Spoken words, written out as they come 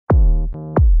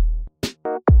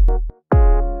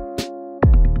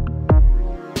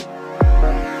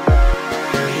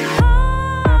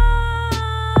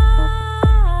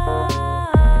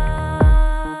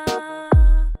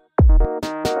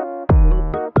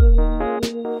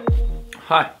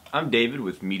Hi, I'm David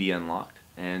with Media Unlocked,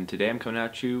 and today I'm coming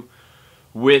at you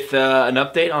with an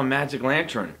update on Magic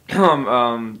Lantern. The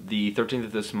 13th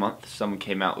of this month, someone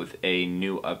came out with a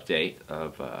new update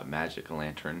of Magic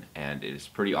Lantern, and it is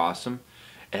pretty awesome.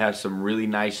 It has some really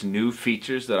nice new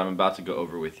features that I'm about to go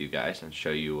over with you guys and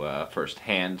show you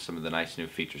firsthand some of the nice new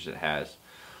features it has.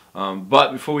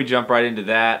 But before we jump right into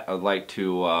that, I'd like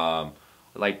to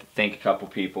thank a couple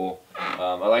people.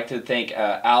 I'd like to thank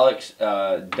Alex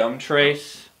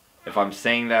Dumtrace, if I'm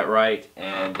saying that right,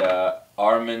 and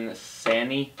Arman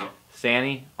Sani.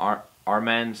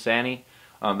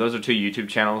 Those are two YouTube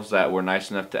channels that were nice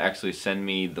enough to actually send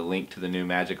me the link to the new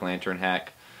Magic Lantern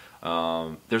hack.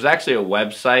 There's actually a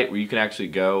website where you can actually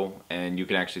go and you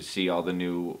can actually see all the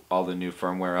new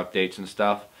firmware updates and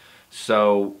stuff.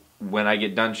 So when I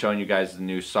get done showing you guys the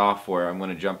new software, I'm going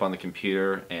to jump on the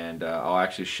computer and I'll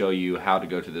actually show you how to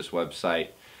go to this website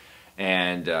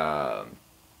and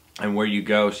where you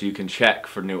go so you can check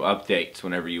for new updates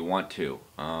whenever you want to.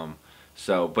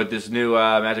 But this new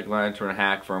Magic Lantern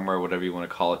hack firmware, whatever you want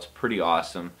to call it, it's pretty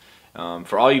awesome.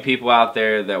 For all you people out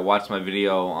there that watch my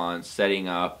video on setting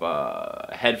up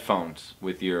headphones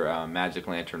with your Magic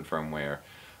Lantern firmware,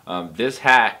 this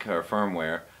hack or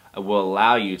firmware will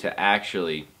allow you to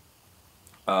actually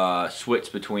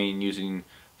switch between using,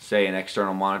 say, an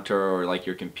external monitor or like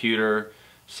your computer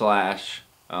slash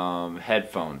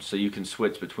headphones. So you can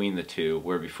switch between the two,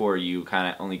 where before you kind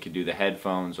of only could do the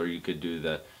headphones, or you could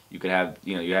have,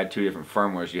 you had two different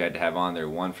firmwares you had to have on there,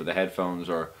 one for the headphones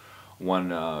or one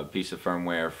piece of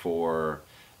firmware for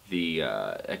the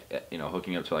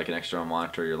hooking up to like an external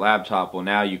monitor or your laptop. Well,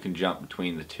 now you can jump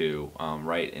between the two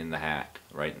right in the hack,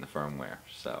 right in the firmware.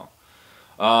 So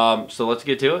let's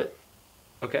get to it.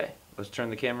 Okay, let's turn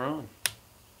the camera on.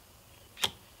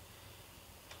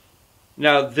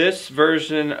 Now, this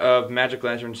version of Magic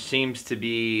Lantern seems to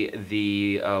be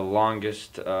the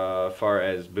longest far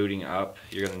as booting up.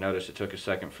 You're going to notice it took a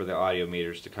second for the audio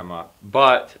meters to come up.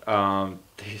 But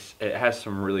it has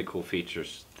some really cool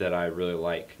features that I really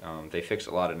like. They fix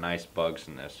a lot of nice bugs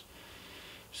in this.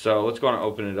 So let's go on and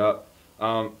open it up.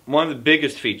 One of the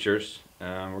biggest features,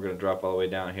 we're going to drop all the way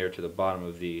down here to the bottom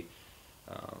of the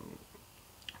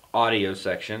audio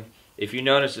section. If you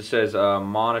notice, it says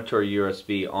monitor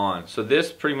USB on. So this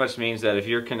pretty much means that if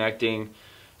you're connecting,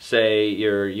 say,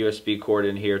 your USB cord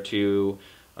in here to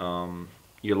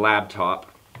your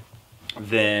laptop,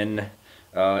 then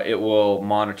it will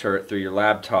monitor it through your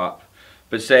laptop.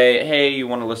 But say, hey, you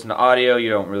want to listen to audio, you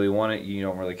don't really want it, you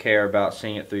don't really care about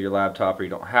seeing it through your laptop, or you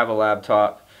don't have a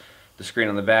laptop, the screen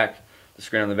on the back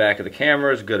of the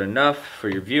camera is good enough for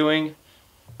your viewing.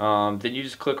 Then you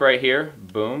just click right here,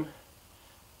 boom,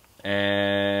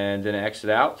 and then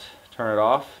exit out, turn it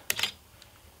off,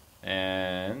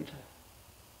 and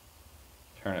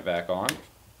turn it back on,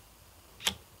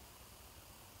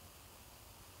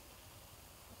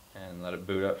 and let it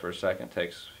boot up for a second.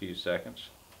 Takes a few seconds.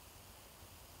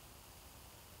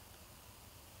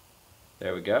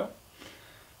 There we go.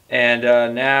 And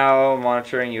now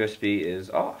monitoring USB is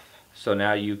off. So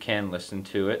now you can listen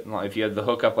to it. If you have the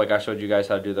hookup, like I showed you guys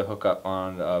how to do the hookup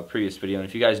on a previous video, and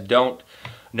if you guys don't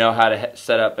know how to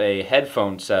set up a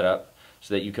headphone setup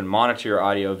so that you can monitor your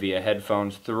audio via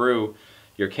headphones through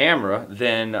your camera,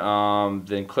 then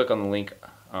click on the link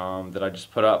that I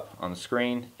just put up on the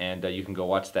screen, and you can go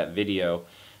watch that video,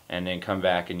 and then come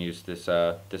back and use this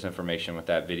this information with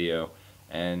that video,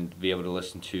 and be able to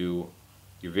listen to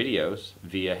your videos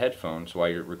via headphones while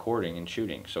you're recording and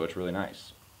shooting. So it's really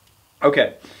nice.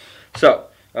 Okay, so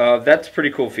that's a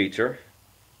pretty cool feature,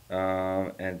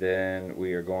 and then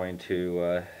we are going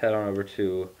to head on over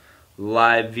to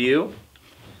live view.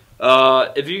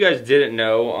 If you guys didn't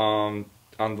know,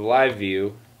 on the live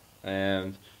view,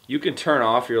 and you can turn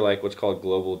off your what's called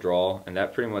global draw, and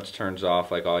that pretty much turns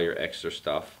off like all your extra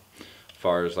stuff, as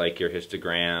far as like your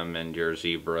histogram and your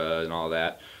zebra and all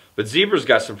that. But Zebra's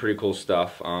got some pretty cool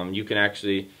stuff. You can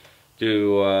actually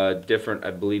do different, I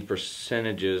believe,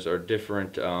 percentages or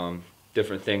different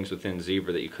things within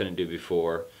Zebra that you couldn't do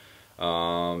before.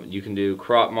 You can do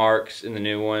crop marks in the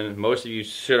new one. Most of you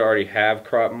should already have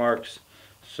crop marks.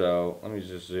 So let me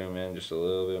just zoom in just a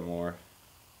little bit more.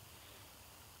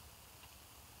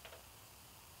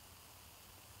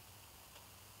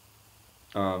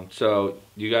 So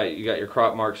you got your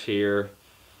crop marks here.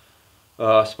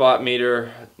 Spot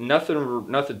meter,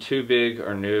 nothing too big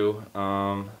or new.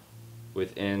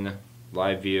 Within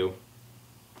live view.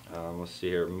 Let's see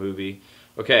here, movie.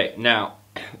 Okay, now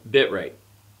bitrate.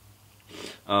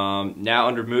 Now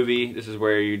under movie, this is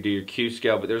where you do your Q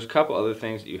scale, but there's a couple other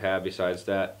things that you have besides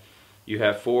that. You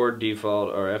have forward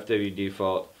default or FW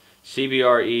default.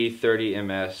 CBRE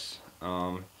 30MS,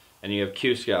 and you have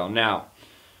Q scale. Now,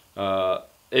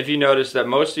 if you notice that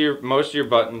most of your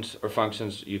buttons or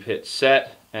functions, you've hit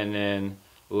set and then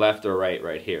left or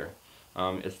right here.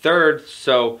 Third,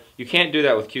 so you can't do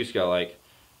that with Q scale. Like,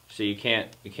 so you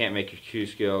can't make your Q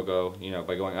scale go,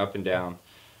 by going up and down.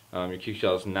 Your Q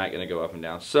scale is not going to go up and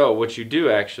down. So what you do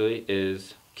actually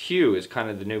is Q is kind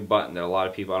of the new button that a lot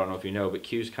of people, I don't know if you know, but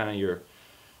Q is kind of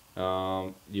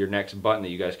your next button that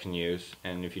you guys can use.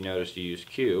 And if you notice, you use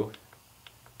Q,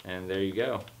 and there you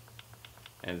go.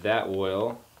 And that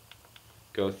will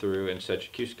go through and set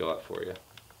your Q scale up for you.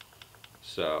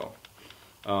 So,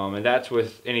 and that's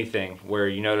with anything where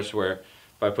you notice where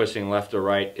by pushing left or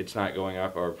right, it's not going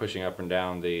up, or pushing up and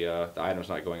down, the item's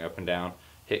not going up and down.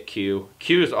 Hit Q.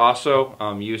 Q is also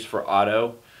used for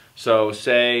auto. So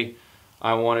say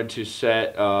I wanted to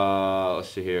set, let's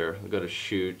see here, go to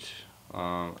shoot,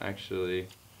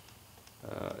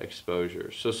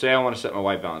 exposure. So say I want to set my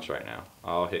white balance right now.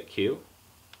 I'll hit Q,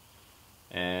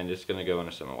 and it's going to go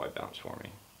and set my white balance for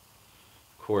me.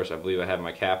 Of course, I believe I have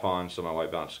my cap on, so my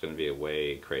white balance is going to be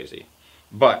way crazy.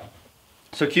 But,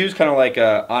 so Q is kind of like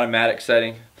an automatic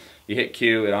setting. You hit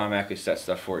Q, it automatically sets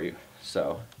stuff for you.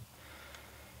 So,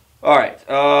 alright,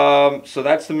 so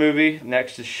that's the movie.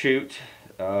 Next is shoot.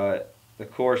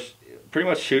 Of course, pretty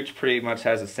much shoots pretty much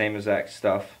has the same exact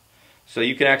stuff. So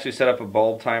you can actually set up a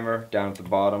bulb timer down at the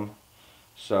bottom.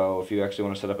 So if you actually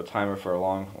want to set up a timer for a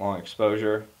long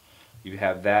exposure, you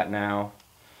have that now.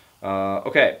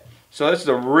 Okay, so this is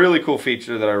a really cool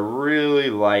feature that I really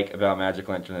like about Magic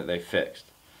Lantern that they fixed.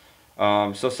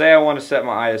 So say I want to set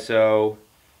my ISO,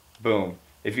 boom.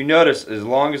 If you notice, as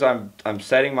long as I'm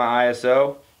setting my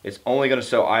ISO, it's only going to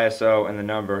show ISO and the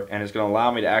number, and it's going to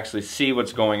allow me to actually see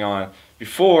what's going on.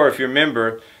 Before, if you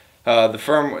remember,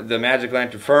 the Magic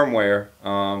Lantern firmware,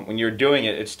 when you were doing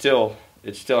it, it still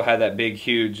had that big,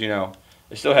 huge, it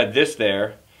still had this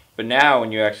there. But now,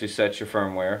 when you actually set your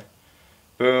firmware,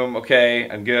 boom, okay,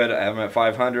 I'm good. I'm at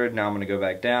 500. Now I'm going to go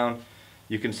back down.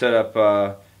 You can set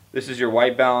up. This is your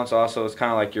white balance. Also, it's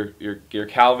kind of like your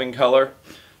Calvin color.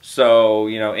 So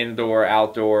indoor,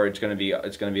 outdoor, it's going to be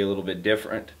a little bit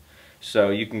different. So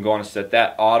you can go on and set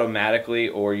that automatically,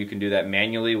 or you can do that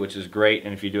manually, which is great.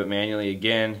 And if you do it manually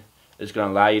again, it's going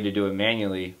to allow you to do it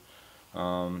manually,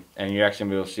 and you're actually going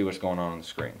to be able to see what's going on the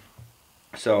screen.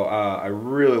 So I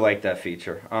really like that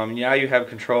feature. Now you have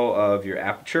control of your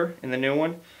aperture in the new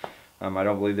one. I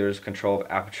don't believe there's control of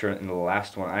aperture in the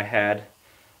last one I had.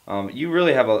 You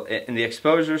really have in the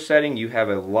exposure setting, you have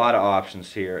a lot of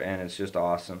options here, and it's just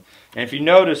awesome. And if you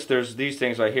notice, there's these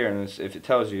things right here, and if it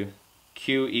tells you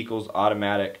Q equals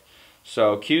automatic.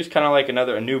 So Q is kind of like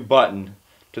a new button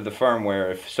to the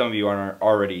firmware if some of you aren't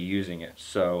already using it.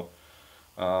 So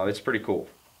it's pretty cool.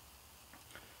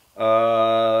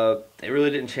 It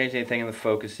really didn't change anything in the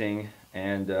focusing,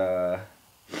 and then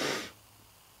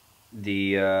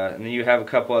you have a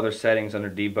couple other settings under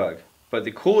debug. But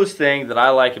the coolest thing that I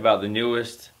like about the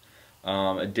newest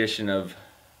edition of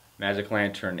Magic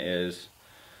Lantern is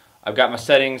I've got my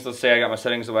settings. Let's say I got my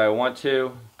settings the way I want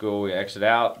to. Go exit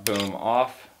out, boom,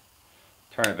 off,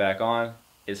 turn it back on.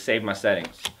 It saved my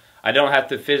settings. I don't have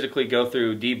to physically go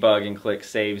through debug and click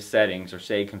save settings or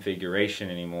save configuration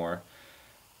anymore.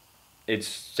 It's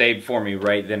saved for me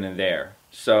right then and there.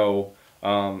 So,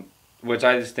 which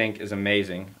I just think is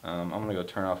amazing. I'm gonna go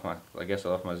turn off I guess I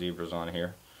left my zebras on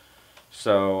here.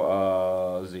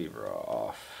 So zebra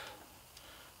off.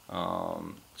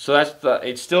 So that's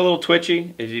it's still a little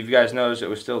twitchy. As you guys noticed, it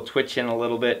was still twitching a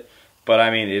little bit, but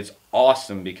I mean it's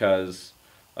awesome because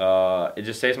it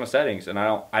just saves my settings, and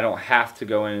I don't have to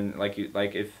go in like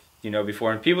if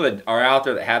before. And people that are out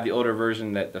there that have the older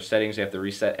version, that their settings they have to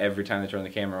reset every time they turn the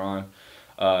camera on.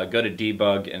 Go to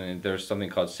debug, and there's something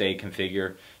called save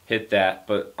configure. Hit that.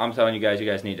 But I'm telling you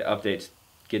guys need to update,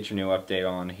 get your new update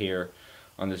on here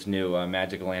on this new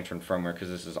Magic Lantern firmware, because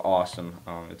this is awesome.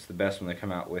 It's the best one they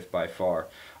come out with by far.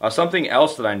 Something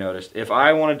else that I noticed, if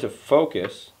I wanted to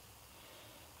focus,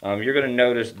 you're going to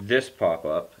notice this pop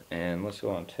up, and let's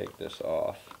go and take this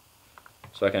off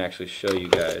so I can actually show you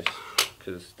guys,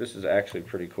 because this is actually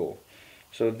pretty cool.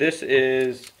 So this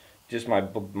is just my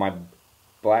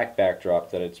black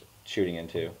backdrop that it's shooting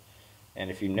into,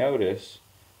 and if you notice,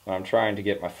 when I'm trying to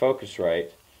get my focus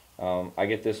right, I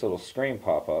get this little screen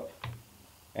pop up,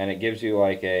 and it gives you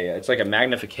like it's like a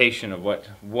magnification of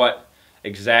what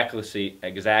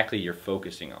exactly you're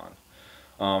focusing on,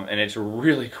 and it's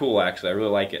really cool actually. I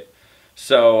really like it.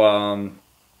 So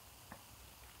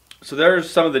so there's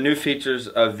some of the new features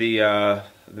of the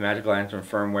Magic Lantern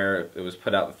firmware. It was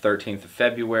put out the 13th of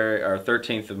February or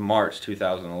 13th of March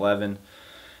 2011,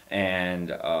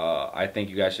 and I think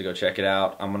you guys should go check it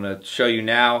out. I'm going to show you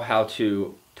now how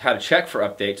to check for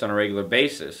updates on a regular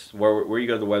basis, where you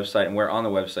go to the website and where on the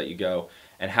website you go,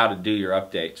 and how to do your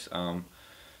updates,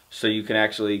 so you can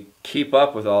actually keep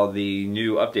up with all the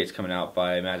new updates coming out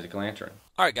by Magic Lantern.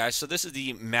 Alright guys, so this is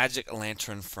the Magic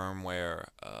Lantern firmware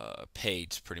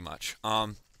page pretty much.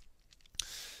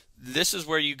 This is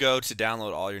where you go to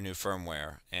download all your new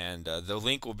firmware, and the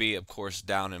link will be of course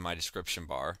down in my description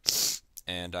bar.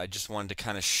 And I just wanted to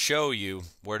kind of show you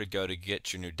where to go to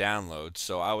get your new download.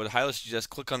 So I would highly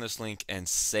suggest click on this link and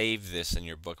save this in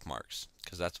your bookmarks,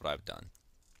 because that's what I've done.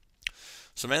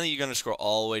 So mainly you're going to scroll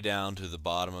all the way down to the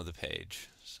bottom of the page.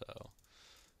 So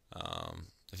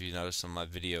if you notice, some of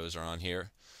my videos are on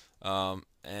here.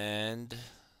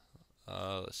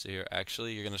 Let's see here.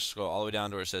 Actually, you're going to scroll all the way down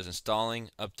to where it says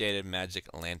installing updated Magic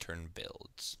Lantern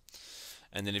builds.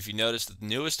 And then if you notice, the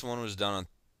newest one was done on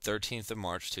 13th of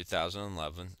March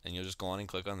 2011, and you'll just go on and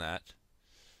click on that,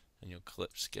 and you'll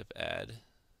click skip ad,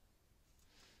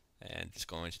 and it's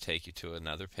going to take you to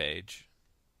another page.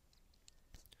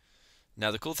 Now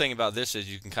the cool thing about this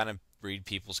is you can kind of read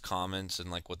people's comments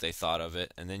and like what they thought of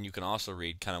it, and then you can also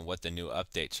read kind of what the new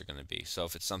updates are going to be. So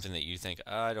if it's something that you think,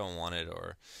 oh, I don't want it,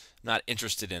 or not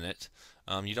interested in it,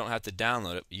 you don't have to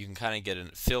download it, but you can kind of get a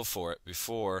feel for it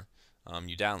before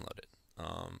you download it.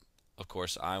 Of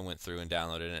course, I went through and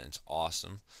downloaded it, and it's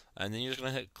awesome. And then you're just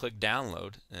going to click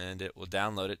download, and it will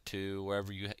download it to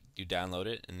wherever you download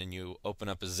it, and then you open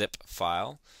up a zip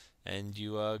file, and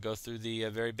you go through the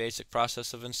very basic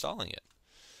process of installing it.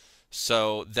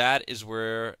 So that is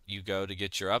where you go to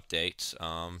get your updates.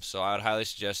 So I would highly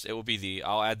suggest, it will be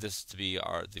I'll add this to be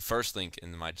the first link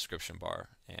in my description bar,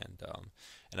 and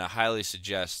I highly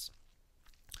suggest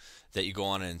that you go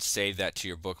on and save that to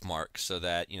your bookmark, so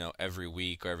that every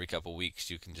week or every couple weeks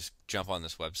you can just jump on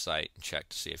this website and check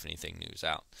to see if anything new is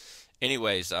out.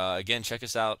 Anyways, again, check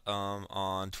us out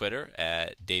on Twitter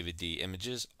at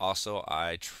DAVIDDIMAGES. Also,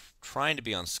 trying to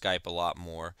be on Skype a lot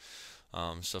more,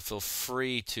 so feel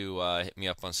free to hit me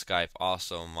up on Skype.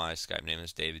 Also, my Skype name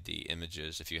is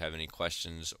DAVIDDIMAGES if you have any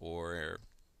questions or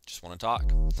just want to talk.